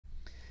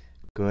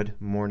Good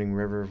morning,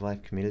 River of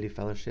Life Community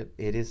Fellowship.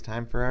 It is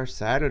time for our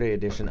Saturday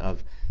edition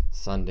of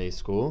Sunday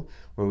School,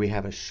 where we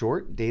have a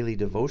short daily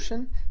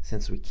devotion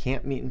since we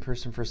can't meet in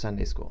person for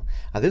Sunday School.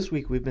 This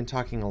week we've been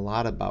talking a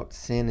lot about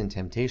sin and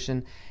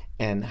temptation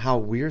and how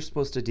we're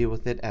supposed to deal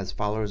with it as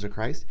followers of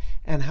Christ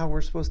and how we're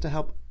supposed to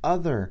help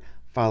other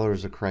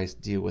followers of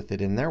Christ deal with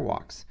it in their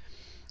walks.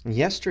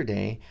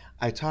 Yesterday,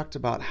 I talked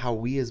about how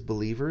we as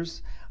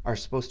believers are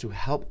supposed to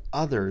help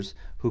others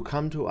who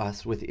come to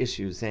us with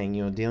issues, saying,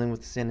 dealing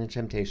with sin and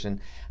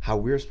temptation, how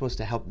we're supposed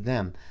to help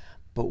them.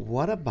 But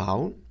what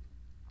about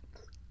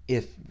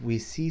if we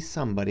see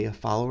somebody, a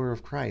follower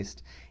of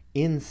Christ,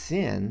 in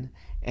sin,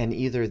 and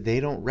either they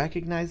don't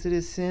recognize it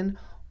as sin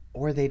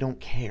or they don't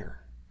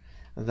care?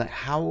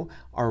 How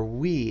are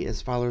we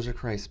as followers of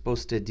Christ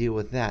supposed to deal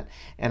with that?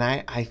 And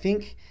I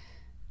think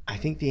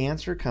the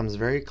answer comes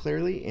very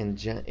clearly in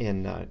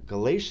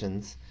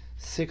Galatians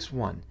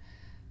 6:1.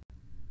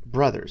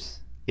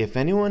 Brothers, if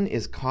anyone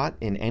is caught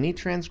in any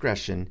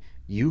transgression,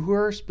 you who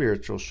are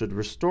spiritual should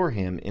restore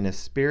him in a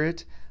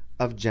spirit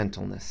of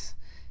gentleness.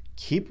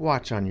 Keep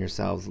watch on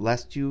yourselves,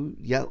 lest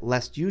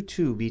you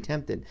too be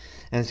tempted.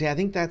 And see, I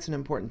think that's an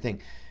important thing.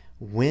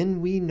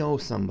 When we know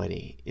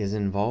somebody is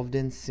involved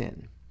in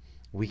sin,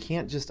 we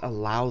can't just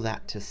allow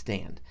that to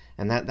stand.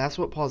 And that's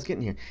what Paul's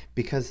getting here.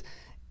 Because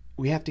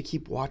we have to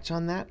keep watch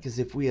on that, because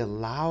if we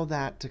allow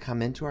that to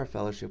come into our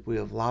fellowship, we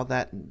allow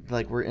that,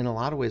 we're in a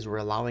lot of ways, we're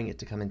allowing it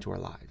to come into our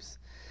lives.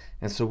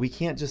 And so we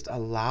can't just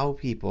allow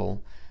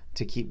people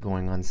to keep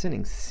going on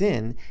sinning.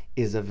 Sin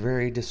is a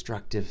very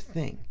destructive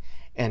thing.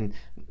 And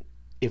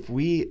if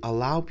we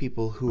allow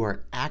people who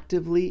are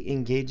actively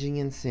engaging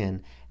in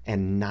sin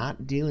and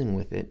not dealing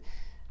with it,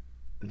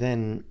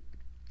 then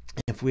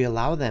if we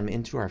allow them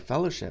into our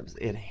fellowships,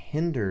 it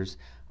hinders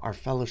our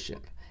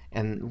fellowship.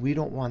 And we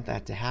don't want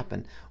that to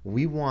happen.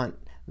 We want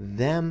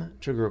them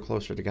to grow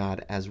closer to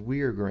God as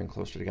we are growing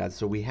closer to God.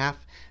 So we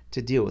have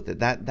to deal with it.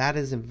 That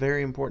is a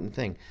very important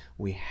thing.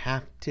 We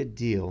have to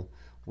deal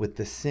with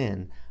the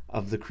sin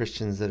of the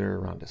Christians that are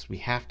around us. We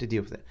have to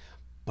deal with it.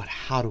 But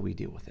how do we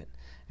deal with it?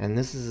 And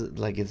this is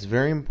it's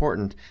very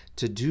important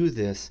to do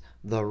this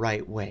the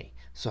right way.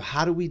 So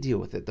how do we deal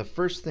with it? The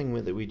first thing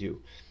that we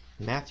do,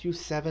 Matthew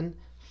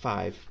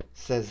 7:5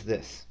 says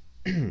this.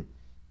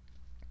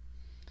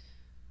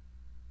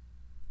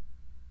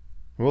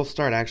 We'll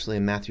start actually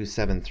in Matthew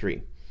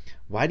 7:3.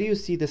 Why do you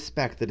see the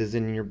speck that is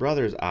in your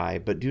brother's eye,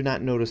 but do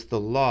not notice the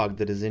log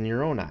that is in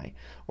your own eye?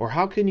 Or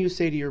how can you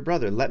say to your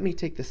brother, let me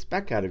take the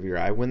speck out of your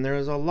eye, when there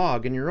is a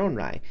log in your own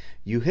eye?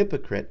 You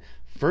hypocrite,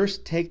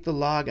 first take the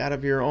log out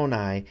of your own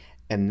eye,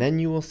 and then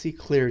you will see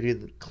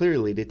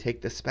clearly to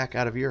take the speck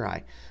out of your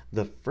eye.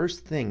 The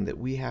first thing that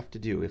we have to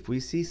do, if we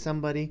see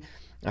somebody,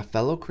 a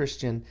fellow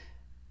Christian,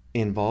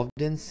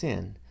 involved in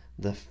sin,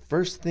 the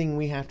first thing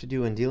we have to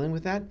do in dealing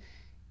with that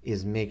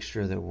is make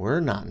sure that we're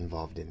not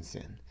involved in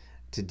sin,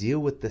 to deal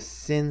with the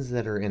sins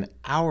that are in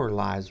our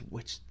lives,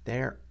 which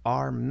there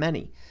are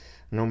many.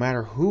 No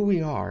matter who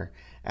we are,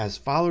 as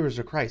followers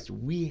of Christ,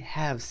 we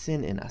have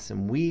sin in us,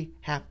 and we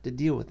have to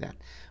deal with that.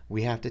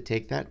 We have to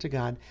take that to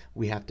God.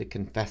 We have to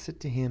confess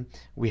it to Him.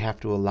 We have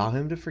to allow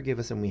Him to forgive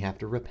us, and we have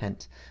to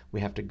repent.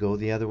 We have to go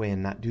the other way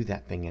and not do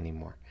that thing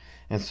anymore.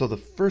 And so the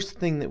first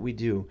thing that we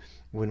do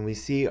when we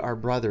see our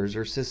brothers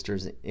or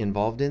sisters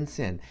involved in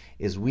sin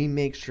is we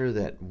make sure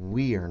that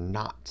we are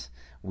not.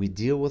 We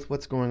deal with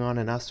what's going on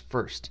in us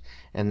first.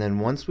 And then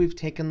once we've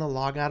taken the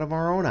log out of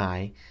our own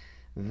eye,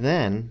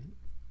 then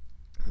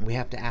we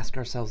have to ask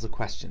ourselves a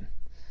question.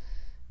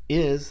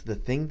 Is the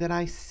thing that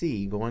I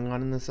see going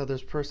on in this other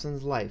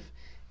person's life,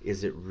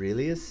 is it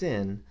really a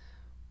sin,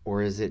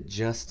 or is it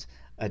just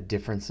a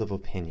difference of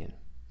opinion?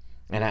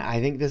 And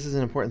I think this is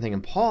an important thing.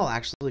 And Paul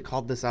actually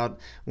called this out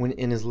when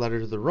in his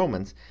letter to the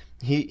Romans.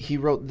 He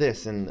wrote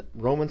this in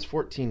Romans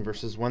 14,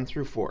 verses 1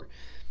 through 4.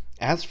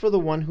 As for the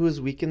one who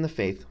is weak in the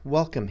faith,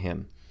 welcome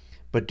him,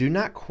 but do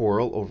not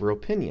quarrel over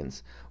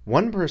opinions.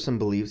 One person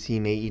believes he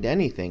may eat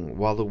anything,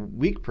 while the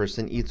weak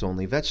person eats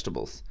only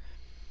vegetables.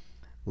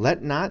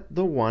 Let not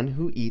the one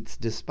who eats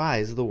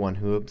despise the one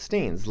who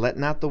abstains. Let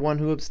not the one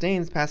who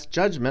abstains pass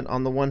judgment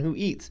on the one who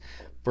eats,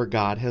 for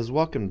God has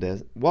welcomed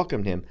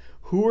him.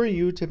 Who are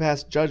you to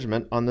pass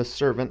judgment on the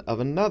servant of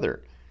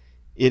another?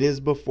 It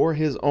is before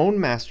his own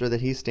master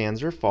that he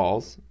stands or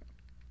falls,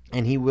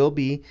 and he will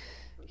be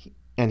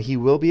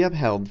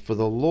upheld, for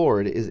the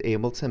Lord is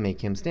able to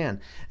make him stand.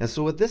 And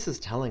so what this is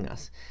telling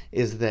us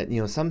is that,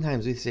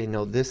 sometimes we say,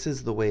 no, this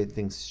is the way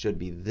things should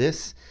be.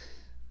 This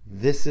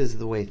is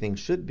the way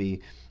things should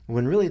be,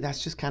 when really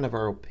that's just kind of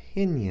our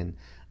opinion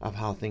of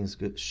how things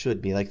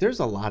should be. There's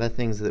a lot of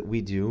things that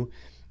we do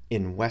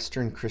in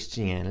Western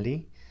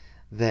Christianity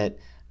that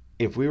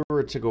if we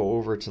were to go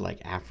over to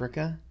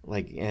Africa,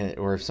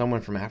 or if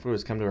someone from Africa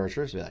was come to our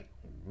church, they'd be like,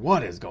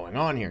 what is going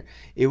on here?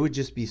 It would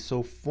just be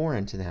so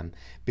foreign to them,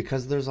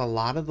 because there's a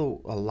lot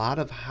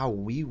of how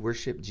we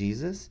worship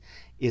Jesus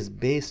is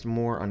based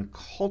more on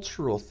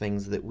cultural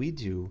things that we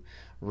do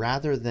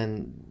rather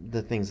than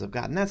the things of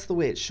God. And that's the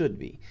way it should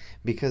be,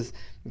 because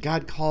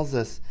God calls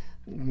us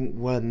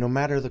well, no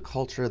matter the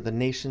culture, the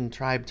nation,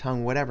 tribe,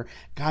 tongue, whatever,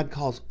 God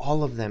calls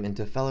all of them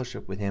into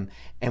fellowship with him,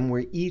 and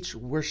we each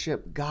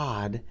worship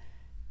God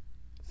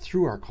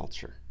through our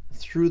culture,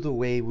 through the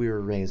way we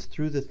were raised,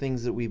 through the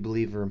things that we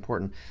believe are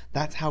important.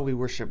 That's how we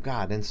worship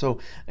God. And so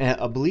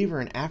a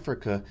believer in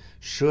Africa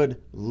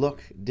should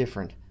look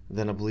different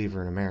than a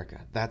believer in America.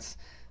 That's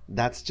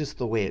just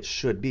the way it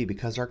should be,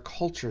 because our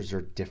cultures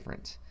are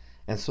different.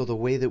 And so the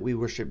way that we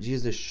worship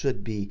Jesus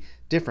should be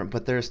different,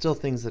 but there are still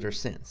things that are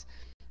sins.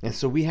 And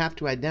so we have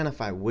to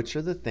identify which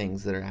are the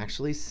things that are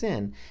actually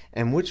sin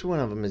and which one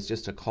of them is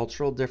just a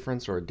cultural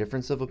difference or a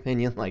difference of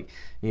opinion. Like,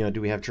 do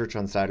we have church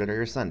on Saturday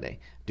or Sunday?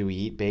 Do we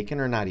eat bacon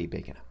or not eat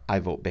bacon? I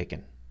vote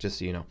bacon, just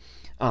so you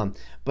know.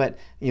 But,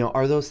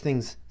 are those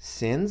things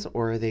sins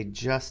or are they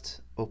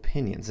just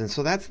opinions? And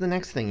so that's the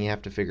next thing you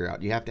have to figure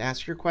out. You have to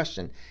ask your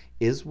question,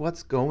 is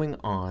what's going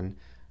on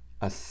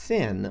a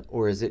sin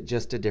or is it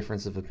just a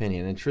difference of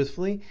opinion? And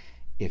truthfully,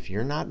 if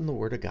you're not in the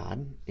Word of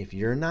God, if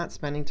you're not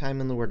spending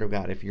time in the Word of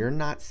God, if you're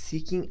not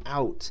seeking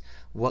out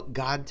what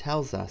God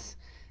tells us,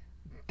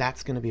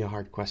 that's going to be a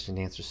hard question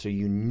to answer. So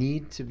you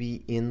need to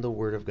be in the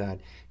Word of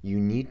God. You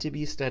need to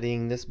be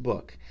studying this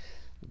book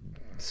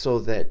so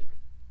that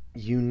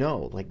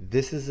like,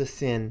 this is a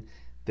sin,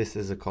 this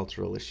is a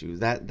cultural issue.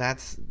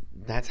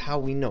 That's how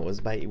we know,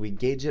 is we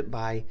gauge it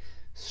by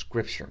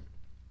Scripture.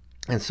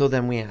 And so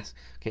then we ask,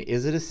 okay,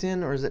 is it a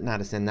sin or is it not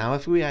a sin? Now,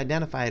 if we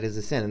identify it as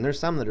a sin, and there's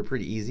some that are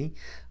pretty easy,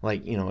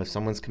 like, if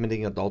someone's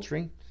committing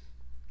adultery,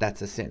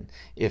 that's a sin.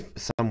 If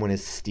someone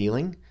is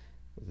stealing,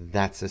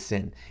 that's a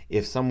sin.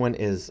 If someone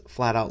is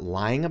flat out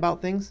lying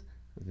about things,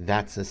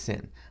 that's a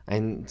sin.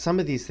 And some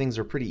of these things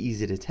are pretty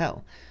easy to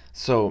tell.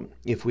 So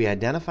if we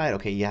identify it,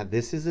 okay, yeah,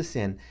 this is a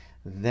sin,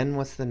 then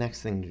what's the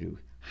next thing to do?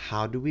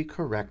 How do we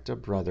correct a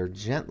brother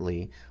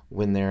gently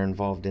when they're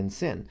involved in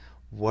sin?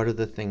 What are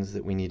the things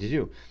that we need to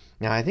do?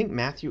 Now, I think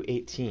Matthew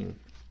 18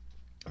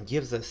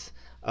 gives us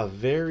a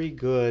very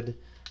good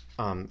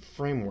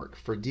framework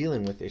for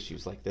dealing with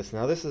issues like this.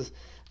 Now, this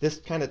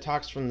kind of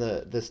talks from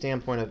the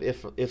standpoint of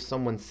if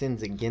someone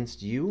sins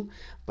against you,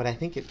 but I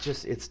think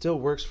it still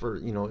works for,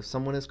 if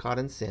someone is caught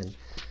in sin,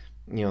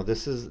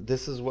 this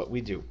is what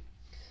we do.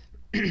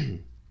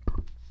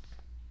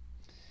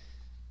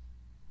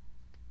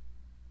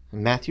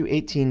 In Matthew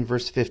 18,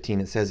 verse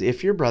 15, it says,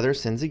 if your brother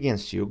sins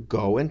against you,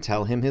 go and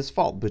tell him his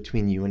fault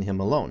between you and him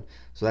alone.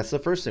 So that's the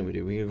first thing we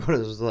do. We go to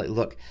this, like,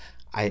 look,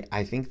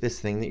 I think this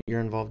thing that you're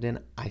involved in,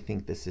 I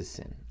think this is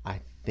sin. I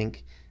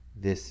think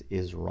this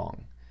is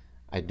wrong.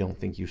 I don't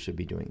think you should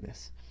be doing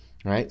this.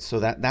 All right?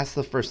 So that's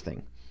the first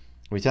thing.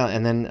 We tell,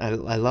 and then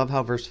I love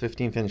how verse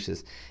 15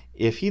 finishes.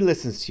 If he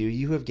listens to you,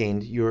 you have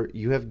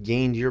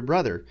gained your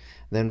brother.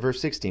 Then verse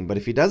 16. But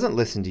if he doesn't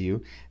listen to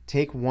you,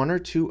 take one or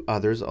two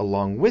others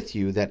along with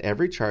you, that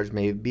every charge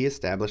may be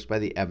established by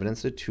the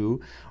evidence of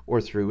 2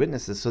 or 3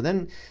 witnesses. So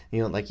then,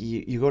 like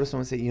you go to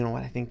someone and say, you know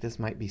what, I think this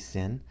might be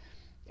sin.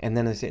 And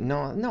then they say,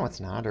 no, it's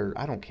not, or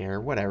I don't care,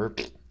 whatever.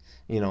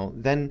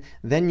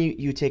 Then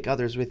you take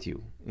others with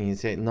you. And you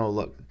say, no,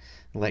 look,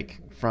 like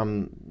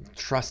from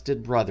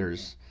trusted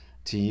brothers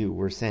to you,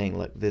 we're saying,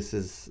 look, this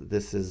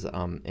is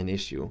an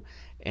issue,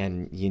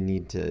 and you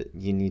need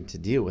to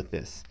deal with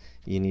this.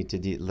 You need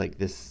to like,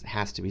 this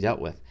has to be dealt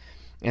with.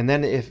 And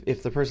then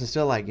if the person's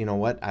still like, you know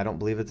what, I don't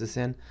believe it's a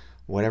sin,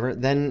 whatever,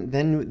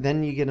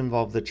 then you get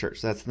involved with the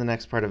church. That's the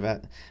next part of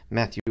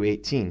Matthew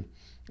 18,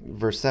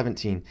 verse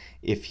 17.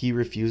 If he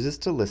refuses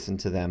to listen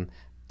to them,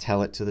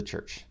 tell it to the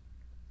church.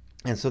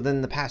 And so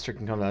then the pastor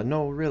can come out,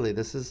 no, really,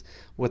 this is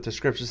what the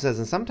Scripture says.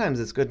 And sometimes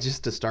it's good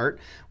just to start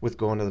with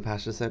going to the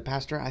pastor and say,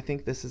 Pastor, I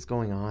think this is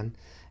going on,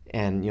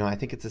 and I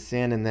think it's a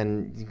sin. And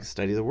then you can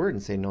study the Word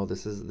and say, no,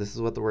 this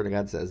is what the Word of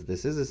God says.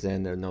 This is a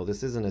sin. Or no,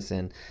 this isn't a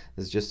sin.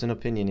 It's just an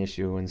opinion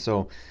issue. And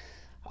so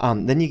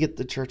then you get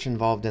the church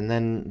involved, and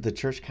then the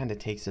church kind of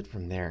takes it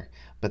from there.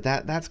 But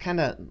that's kind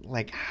of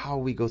like how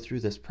we go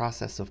through this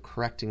process of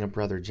correcting a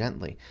brother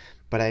gently.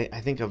 But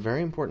I think a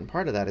very important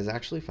part of that is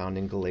actually found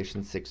in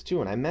Galatians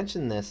 6:2. And I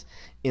mentioned this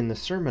in the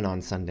sermon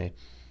on Sunday,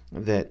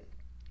 that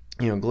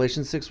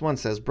Galatians 6:1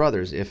 says,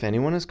 brothers, if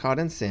anyone is caught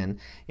in sin,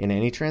 in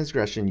any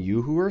transgression,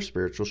 you who are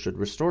spiritual should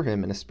restore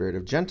him in a spirit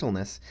of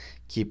gentleness.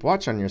 Keep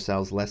watch on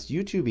yourselves, lest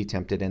you too be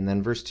tempted. And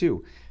then verse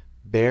 2,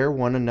 bear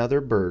one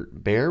another's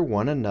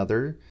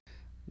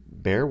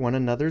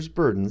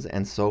burdens,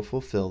 and so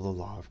fulfill the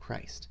law of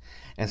Christ.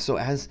 And so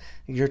as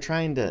you're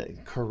trying to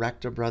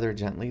correct a brother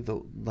gently,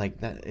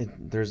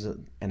 there's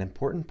an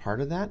important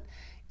part of that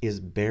is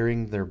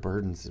bearing their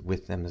burdens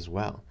with them as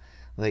well.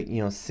 Like,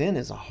 sin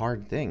is a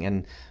hard thing,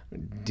 and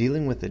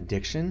dealing with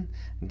addiction,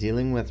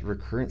 dealing with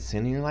recurrent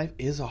sin in your life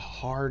is a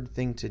hard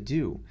thing to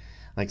do.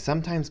 Like,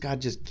 sometimes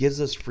God just gives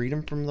us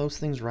freedom from those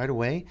things right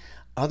away.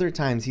 Other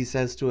times he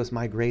says to us,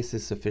 my grace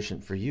is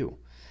sufficient for you.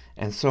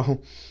 And so,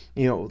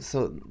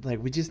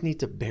 we just need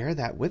to bear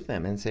that with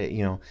them and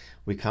say,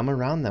 we come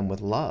around them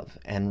with love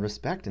and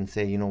respect and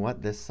say, you know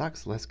what, this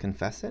sucks. Let's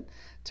confess it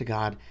to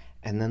God,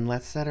 and then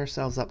let's set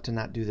ourselves up to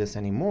not do this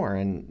anymore.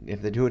 And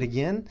if they do it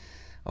again,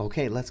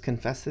 okay, let's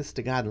confess this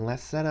to God, and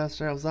let's set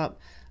ourselves up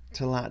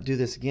to not do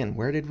this again.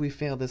 Where did we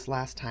fail this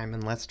last time?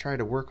 And let's try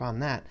to work on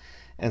that.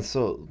 And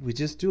so we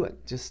just do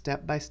it, just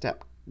step by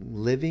step,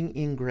 living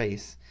in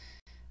grace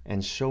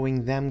and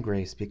showing them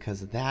grace,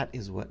 because that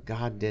is what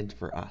God did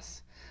for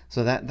us.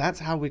 So that's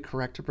how we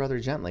correct a brother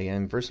gently.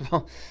 And first of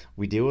all,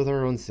 we deal with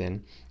our own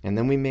sin, and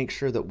then we make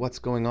sure that what's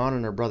going on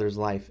in our brother's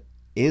life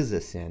is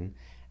a sin,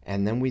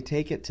 and then we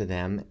take it to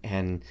them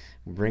and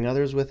bring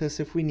others with us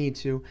if we need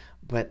to.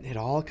 But it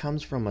all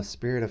comes from a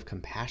spirit of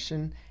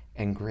compassion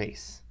and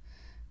grace,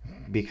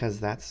 because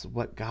that's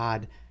what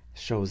God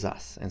shows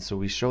us. And so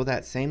we show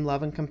that same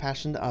love and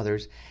compassion to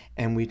others,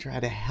 and we try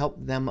to help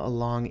them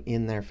along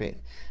in their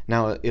faith.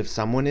 Now, if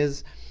someone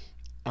is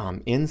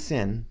in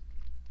sin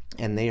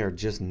and they are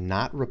just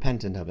not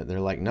repentant of it, they're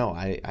like, no,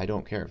 I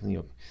don't care,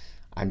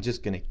 I'm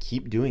just going to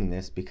keep doing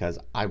this because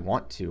I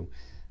want to.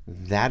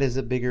 That is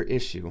a bigger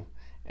issue,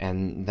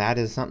 and that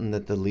is something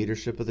that the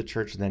leadership of the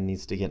church then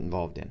needs to get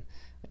involved in.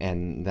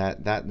 And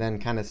that then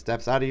kind of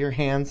steps out of your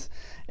hands,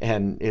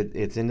 and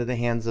it's into the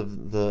hands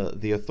of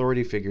the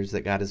authority figures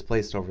that God has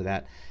placed over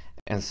that.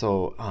 And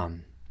so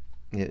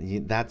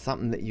that's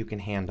something that you can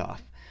hand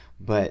off.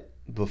 But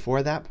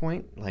before that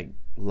point, like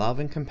love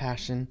and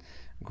compassion,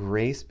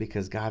 grace,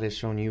 because God has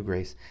shown you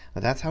grace.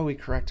 That's how we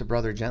correct a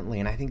brother gently.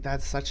 And I think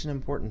that's such an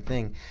important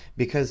thing,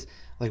 because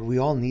like we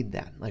all need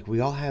that. Like we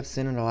all have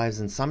sin in our lives,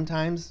 and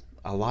sometimes,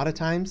 a lot of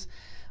times,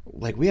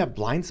 like we have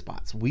blind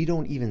spots. We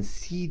don't even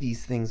see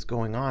these things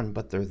going on,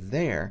 but they're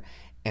there.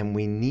 And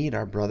we need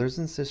our brothers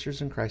and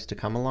sisters in Christ to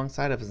come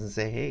alongside of us and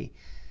say, hey,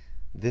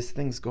 this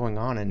thing's going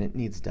on and it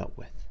needs dealt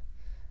with.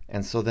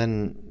 And so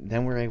then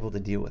we're able to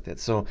deal with it.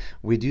 So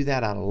we do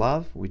that out of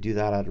love, we do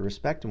that out of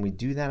respect, and we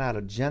do that out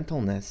of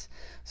gentleness,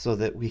 so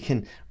that we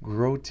can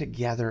grow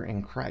together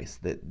in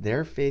Christ, that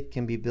their faith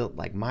can be built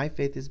like my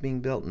faith is being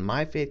built, and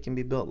my faith can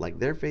be built like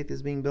their faith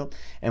is being built,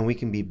 and we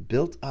can be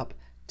built up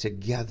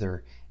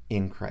together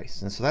in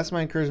Christ. And so that's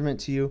my encouragement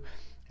to you,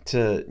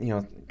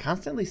 to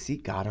constantly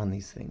seek God on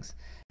these things.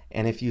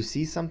 And if you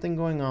see something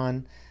going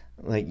on,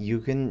 like, you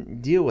can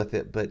deal with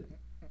it, but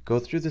go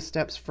through the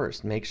steps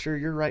first. Make sure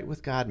you're right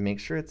with God. Make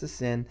sure it's a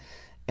sin,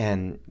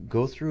 and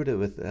go through it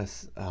with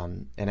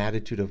an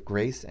attitude of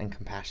grace and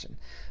compassion.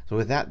 So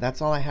with that,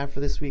 that's all I have for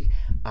this week.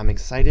 I'm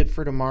excited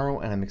for tomorrow,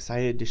 and I'm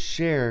excited to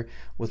share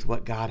with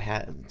what God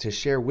has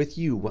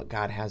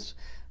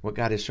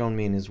shown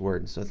me in His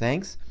Word. So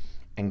thanks,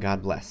 and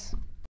God bless.